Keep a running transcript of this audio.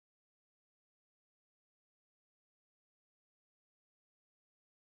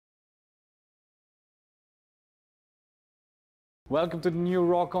Welcome to the new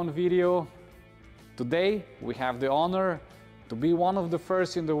Rock On video. Today we have the honor to be one of the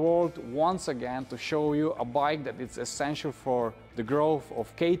first in the world once again to show you a bike that is essential for the growth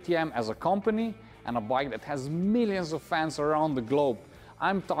of KTM as a company and a bike that has millions of fans around the globe.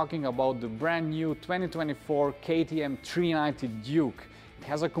 I'm talking about the brand new 2024 KTM 390 Duke. It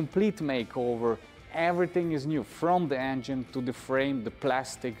has a complete makeover. Everything is new, from the engine to the frame, the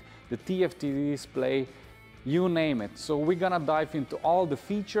plastic, the TFT display, you name it. So we're gonna dive into all the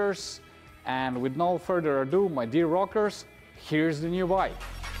features, and with no further ado, my dear rockers, here's the new bike.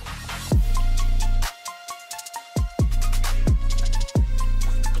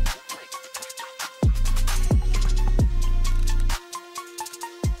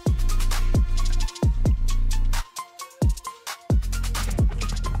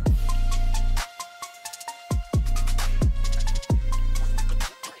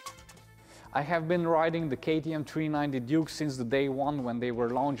 I have been riding the KTM 390 Duke since the day one when they were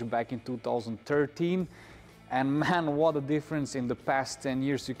launched back in 2013, and man, what a difference in the past 10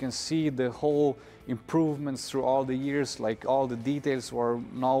 years. You can see the whole improvements through all the years, like all the details were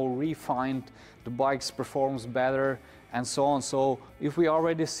now refined, the bike's performs better and so on. So if we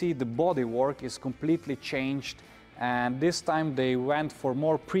already see the bodywork is completely changed, and this time they went for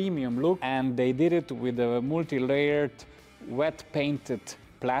more premium look, and they did it with a multi-layered wet painted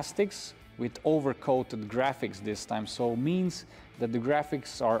plastics with overcoated graphics this time. So means that the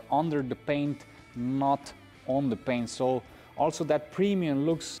graphics are under the paint, not on the paint. So also that premium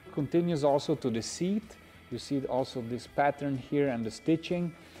looks continues also to the seat. You see also this pattern here and the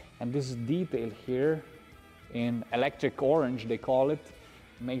stitching, and this detail here in electric orange they call it,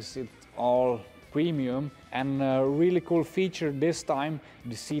 makes it all premium. And a really cool feature this time,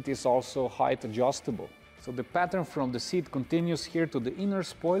 the seat is also height adjustable. So the pattern from the seat continues here to the inner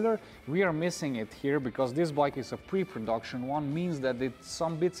spoiler. We are missing it here because this bike is a pre-production one, means that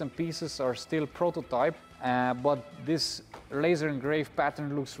some bits and pieces are still prototype, but this laser engraved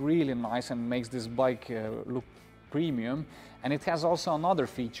pattern looks really nice and makes this bike look premium. And it has also another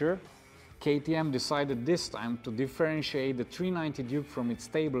feature. KTM decided this time to differentiate the 390 Duke from its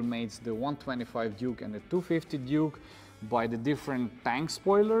stablemates, the 125 Duke and the 250 Duke, by the different tank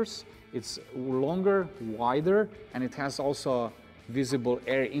spoilers. It's longer, wider, and it has also a visible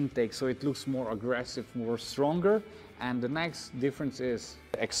air intake, so it looks more aggressive, more stronger. And the next difference is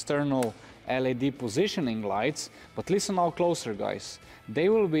external LED positioning lights. But listen now closer, guys. They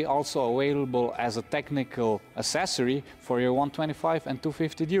will be also available as a technical accessory for your 125 and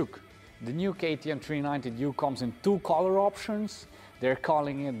 250 Duke. The new KTM 390 Duke comes in two color options. They're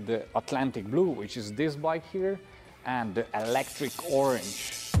calling it the Atlantic Blue, which is this bike here, and the Electric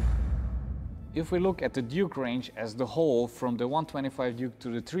Orange. If we look at the Duke range as the whole, from the 125 Duke to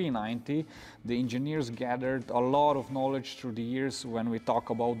the 390, the engineers gathered a lot of knowledge through the years when we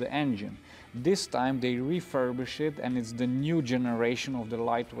talk about the engine. This time they refurbish it, and it's the new generation of the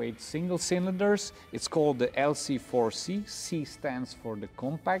lightweight single cylinders. It's called the LC4C. C stands for the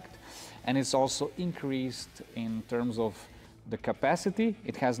compact, and it's also increased in terms of the capacity.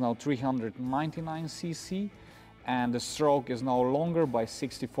 It has now 399 cc. And the stroke is now longer by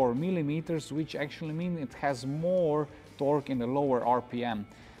 64 millimeters, which actually means it has more torque in the lower RPM.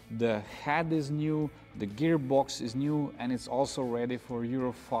 The head is new, the gearbox is new, and it's also ready for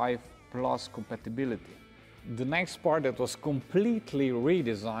Euro 5 Plus compatibility. The next part that was completely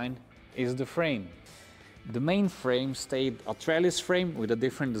redesigned is the frame. The main frame stayed a trellis frame with a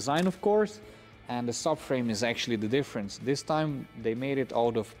different design, of course, and the subframe is actually the difference. This time they made it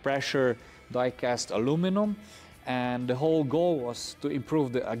out of pressure die-cast aluminum, and the whole goal was to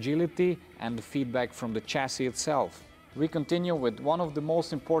improve the agility and the feedback from the chassis itself. We continue with one of the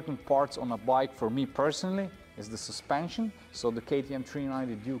most important parts on a bike for me personally, is the suspension. So the KTM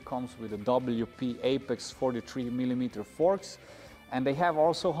 390 Duke comes with a WP Apex 43mm forks, and they have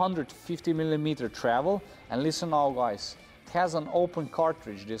also 150mm travel. And listen now, guys, it has an open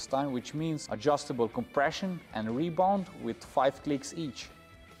cartridge this time, which means adjustable compression and rebound with 5 clicks each.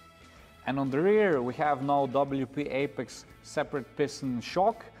 And on the rear we have now WP Apex separate piston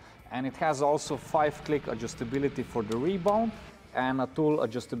shock, and it has also 5-click adjustability for the rebound and a tool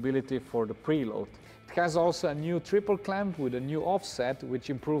adjustability for the preload. It has also a new triple clamp with a new offset, which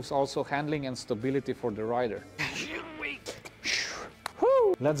improves also handling and stability for the rider.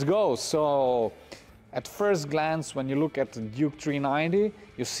 Let's go. So at first glance, when you look at the Duke 390,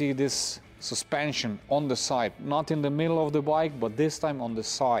 you see this suspension on the side, not in the middle of the bike, but this time on the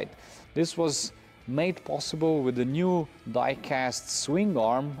side. This was made possible with the new die-cast swing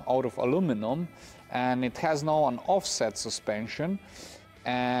arm out of aluminum, and it has now an offset suspension,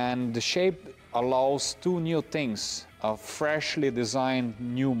 and the shape allows two new things. a freshly designed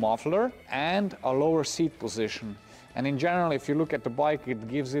new muffler and a lower seat position. And in general, if you look at the bike, it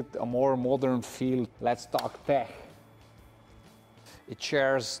gives it a more modern feel. Let's talk tech. It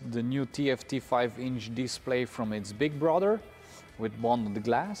shares the new TFT 5-inch display from its big brother with bonded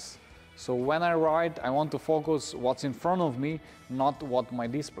glass. So when I ride, I want to focus what's in front of me, not what my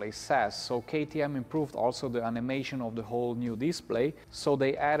display says. So KTM improved also the animation of the whole new display. So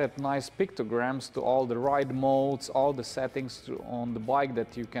they added nice pictograms to all the ride modes, all the settings on the bike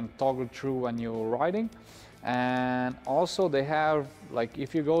that you can toggle through when you're riding. And also they have, like,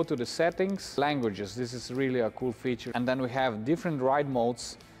 if you go to the settings, languages. This is really a cool feature. And then we have different ride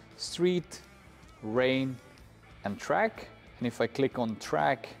modes: street, rain, and track. And if I click on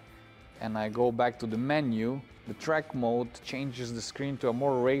track and I go back to the menu, the track mode changes the screen to a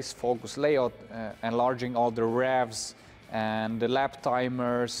more race-focused layout, enlarging all the revs and the lap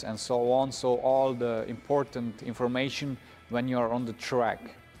timers and so on. So all the important information when you are on the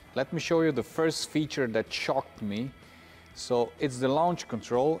track. Let me show you the first feature that shocked me. So it's the launch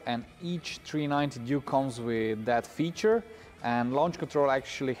control, and each 390 Duke comes with that feature. And launch control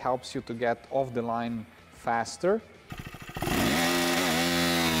actually helps you to get off the line faster.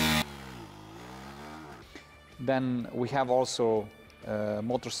 Then we have also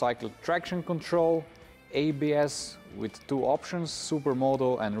motorcycle traction control, ABS with 2 options,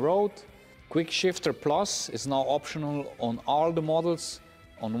 Supermoto and Road. Quick Shifter Plus is now optional on all the models,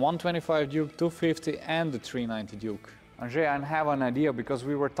 on 125 Duke, 250 and the 390 Duke. Andrzej, I have an idea, because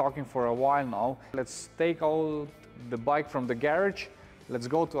we were talking for a while now. Let's take out the bike from the garage, let's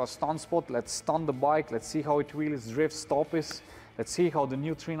go to a stunt spot, let's stunt the bike, let's see how it wheels, drifts, stops. Let's see how the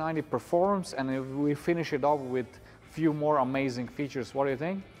new 390 performs, and we finish it up with a few more amazing features. What do you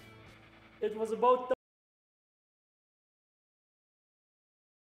think? It was about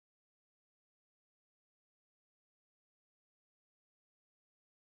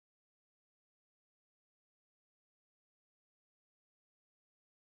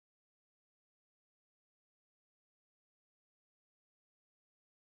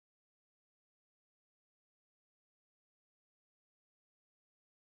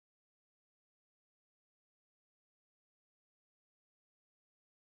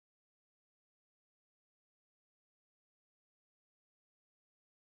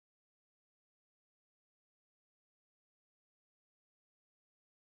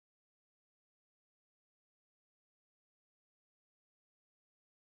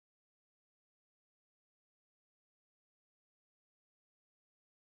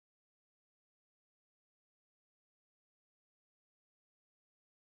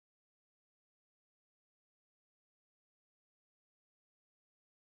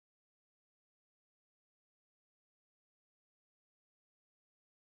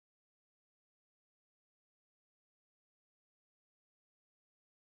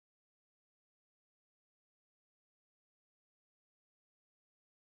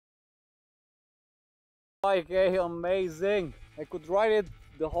Bike, amazing! I could ride it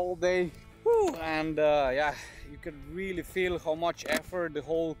the whole day. Whew. And yeah, you could really feel how much effort the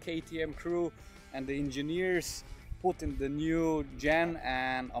whole KTM crew and the engineers put in the new gen,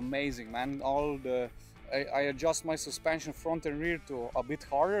 and amazing, man. All the I adjust my suspension front and rear to a bit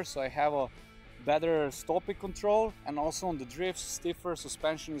harder, so I have a better stopping control, and also on the drifts, stiffer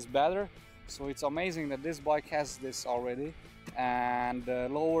suspension is better. So it's amazing that this bike has this already. And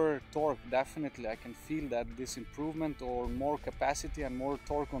lower torque, definitely I can feel that this improvement, or more capacity and more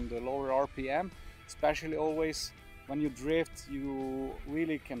torque on the lower RPM, especially always when you drift, you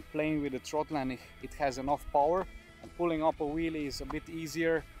really can play with the throttle, and it has enough power, and pulling up a wheelie is a bit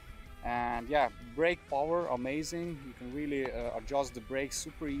easier. And yeah, brake power, amazing. You can really adjust the brakes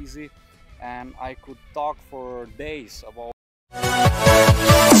super easy, and I could talk for days about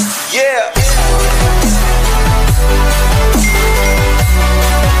yeah.